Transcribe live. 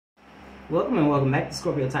Welcome and welcome back to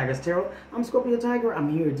Scorpio Tigers Tarot. I'm Scorpio Tiger.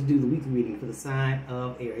 I'm here to do the weekly reading for the sign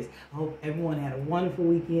of Aries. I hope everyone had a wonderful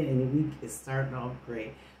weekend and your week is starting off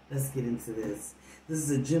great. Let's get into this. This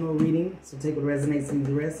is a general reading, so take what resonates and leave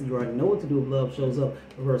the rest. And you already know what to do if love shows up.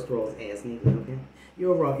 Reverse roles as needed, okay?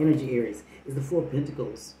 Your overall energy, Aries, is the Four of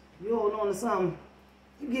Pentacles. You holding on to something?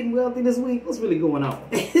 You getting wealthy this week? What's really going on?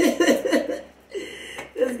 Let's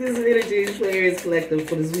get some energy for Aries Collective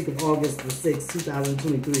for this week of August the 6th,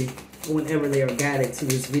 2023. Or whenever they are guided to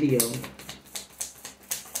this video.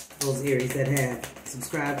 Those Aries that have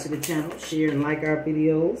subscribed to the channel, share and like our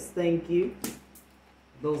videos, thank you.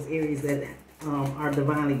 Those Aries that are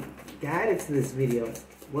divinely guided to this video,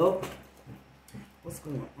 welcome. What's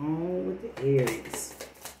going on with the Aries?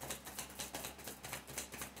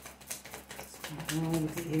 What's going on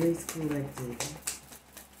with the Aries Collective?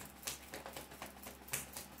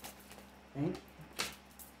 Thank you.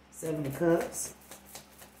 Seven of Cups.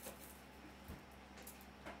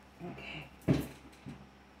 Okay.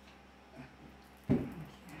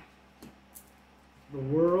 The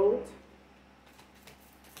World.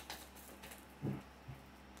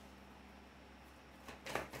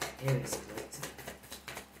 Aries Collective.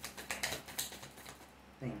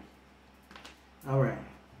 Thank you. All right.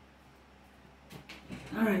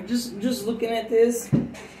 All right. Just looking at this,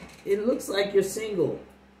 it looks like you're single.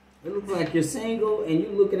 It looks like you're single and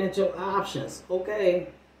you're looking at your options. Okay.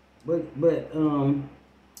 But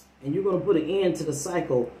and you're going to put an end to the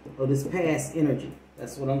cycle of this past energy.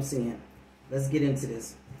 That's what I'm seeing. Let's get into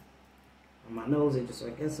this. On my nose, so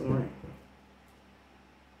I guess I'm right.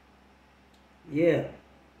 Yeah.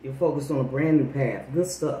 You're focused on a brand new path. Good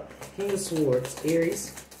stuff. King of Swords,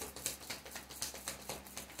 Aries.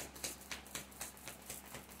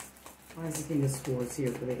 Why is the King of Swords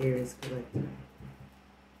here for the Aries Collective?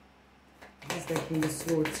 Why is that King of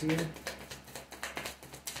Swords here?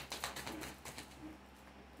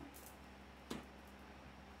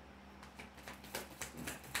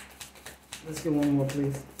 Let's get one more,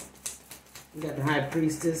 please. We got the High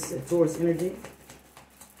Priestess at Taurus energy.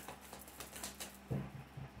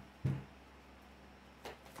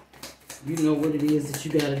 You know what it is that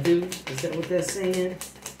you got to do. Is that what they're saying?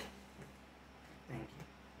 Thank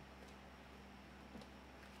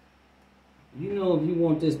you. You know if you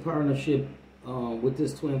want this partnership with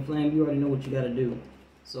this twin flame, you already know what you got to do.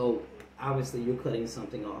 So, obviously, you're cutting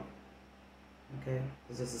something off. Okay?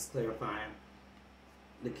 Because this is clarifying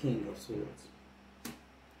the King of Swords.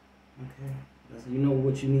 Okay? You know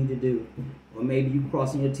what you need to do. Or maybe you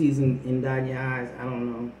crossing your T's and dotting your I's. I don't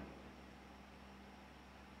know.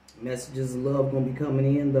 Messages of love going to be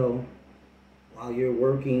coming in, though, while you're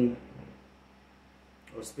working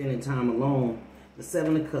or spending time alone. The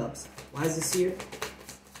Seven of Cups. Why is this here?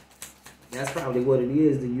 That's probably what it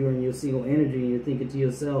is, that you're in your single energy and you're thinking to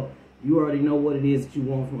yourself, you already know what it is that you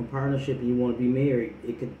want from a partnership and you want to be married.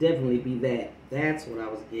 It could definitely be that. That's what I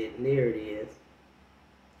was getting. There it is.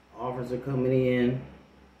 Offers are coming in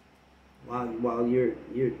while you're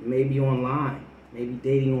maybe online, maybe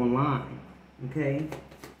dating online. Okay?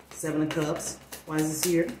 Seven of Cups. Why is this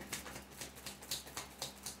here?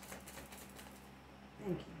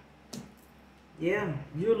 Thank you. Yeah,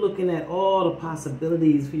 you're looking at all the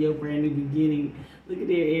possibilities for your brand new beginning. Look at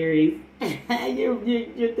there, Aries.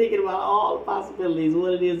 you're thinking about all the possibilities,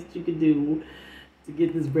 what it is that you can do to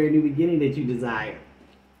get this brand new beginning that you desire.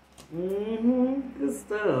 Good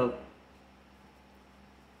stuff.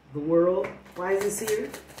 The World. Why is this here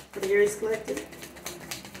for the Aries Collective?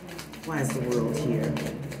 Why is the World here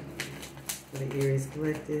for the Aries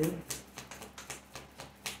Collective?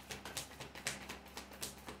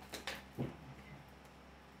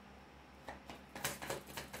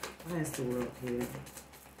 Why is the World here?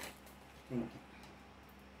 Thank you.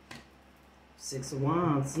 Six of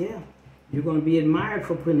Wands. Yeah. You're going to be admired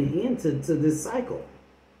for putting an end to this cycle.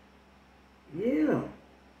 Yeah.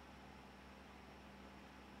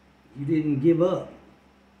 You didn't give up.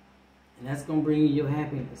 And that's going to bring you your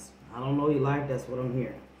happiness. I don't know your life. That's what I'm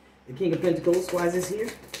hearing. The King of Pentacles. Why is this here?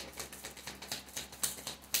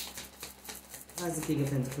 Why is the King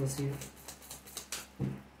of Pentacles here?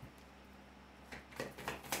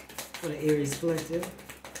 For the Aries Collective.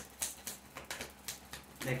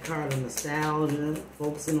 That card of nostalgia.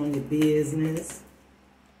 Focusing on your business.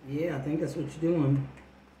 Yeah, I think that's what you're doing.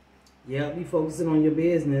 Yeah, be focusing on your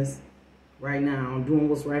business right now, doing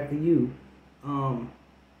what's right for you.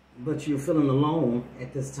 But you're feeling alone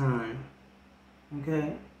at this time.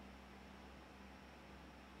 Okay?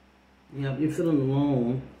 Yeah, you're feeling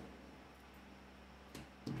alone.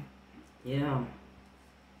 Yeah.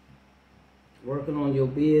 Working on your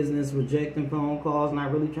business, rejecting phone calls,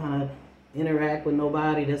 not really trying to interact with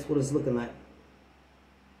nobody. That's what it's looking like.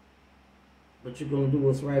 But you're going to do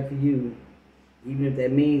what's right for you, even if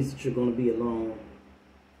that means that you're going to be alone.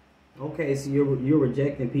 Okay, so you're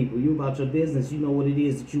rejecting people. You're about your business. You know what it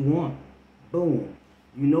is that you want. Boom.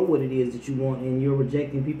 You know what it is that you want, and you're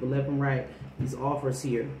rejecting people left and right. These offers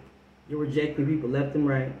here. You're rejecting people left and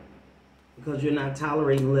right because you're not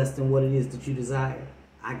tolerating less than what it is that you desire.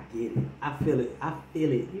 I get it. I feel it. I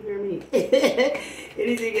feel it. You hear me?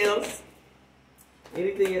 Anything else?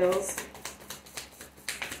 Anything else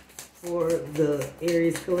for the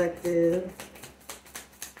Aries collective?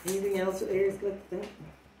 Anything else for the Aries collective?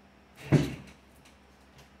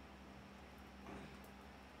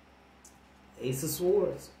 Ace of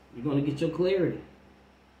Swords. You're going to get your clarity.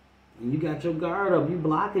 And you got your guard up. You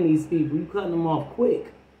blocking these people. You cutting them off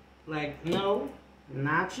quick. Like, no,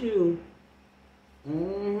 not you.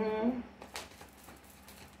 You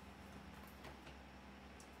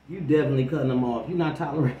definitely cutting them off. You're not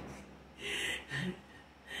tolerating.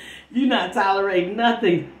 You're not tolerating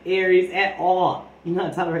nothing, Aries, at all. You're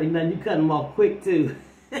not tolerating nothing. You cutting them off quick, too.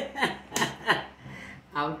 I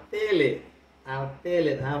feel it. I feel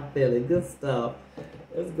it. I feel it. Good stuff.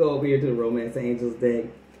 Let's go over here to the Romance Angels deck.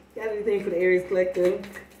 Got anything for the Aries collective?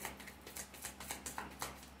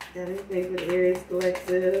 Got anything for the Aries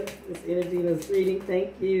collective? This energy in this reading.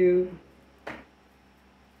 Thank you.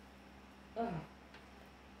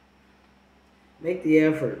 Make the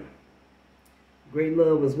effort. Great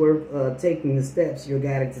love is worth taking the steps you're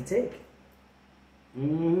guided to take.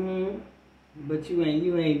 But you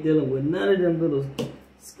ain't dealing with none of them little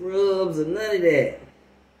scrubs or none of that.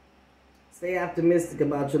 Stay optimistic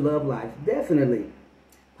about your love life. Definitely.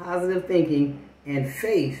 Positive thinking and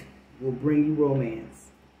faith will bring you romance.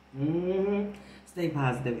 Stay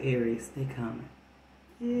positive, Aries. Stay calm.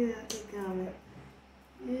 Yeah, stay calm.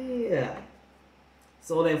 Yeah.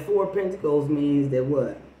 So that 4 of Pentacles means that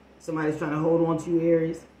what? Somebody's trying to hold on to you,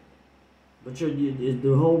 Aries. But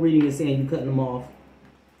the whole reading is saying you're cutting them off.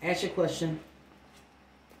 Ask your question.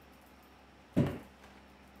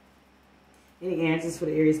 Any answers for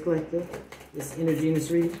the Aries collective? This energy in this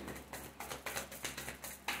reading?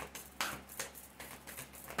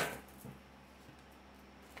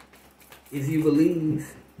 If you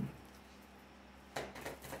believe.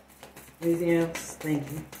 Anything else? Thank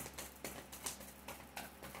you.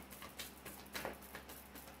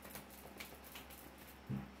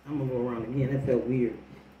 I'm gonna go around again. That felt weird,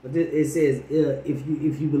 but it says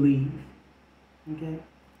if you believe. Okay.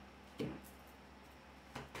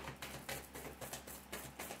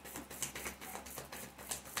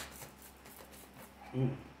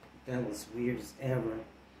 That was weird as ever.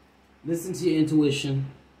 Listen to your intuition,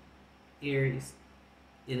 Aries.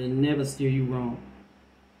 It'll never steer you wrong.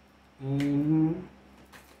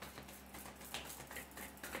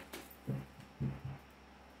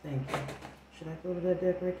 Thank you. Should I go to that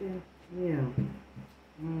deck right there? Yeah.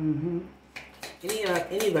 Any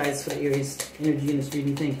advice for the Aries energy in this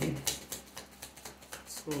reading? Thank you.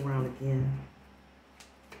 Let's go around again.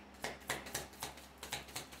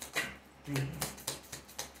 Thank you.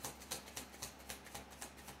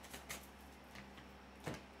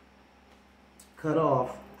 Cut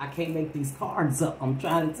off. I can't make these cards up. I'm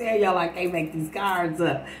trying to tell y'all I can't make these cards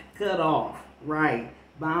up. Cut off. Right.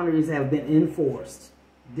 Boundaries have been enforced.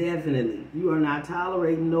 Definitely. You are not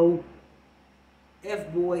tolerating no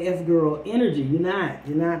F-boy, F-girl energy. You're not.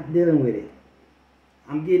 You're not dealing with it.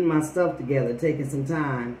 I'm getting my stuff together, taking some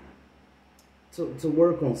time to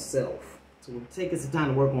work on self. Taking some time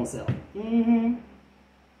to work on self. Yeah.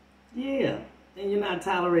 And you're not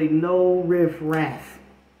tolerating no riff-raff.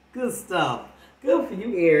 Good stuff. Good for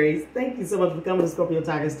you, Aries. Thank you so much for coming to Scorpio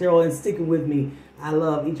Tigers Tarot and sticking with me. I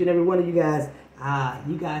love each and every one of you guys.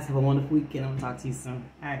 You guys have a wonderful weekend. I'm going to talk to you soon.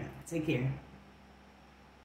 All right. Take care.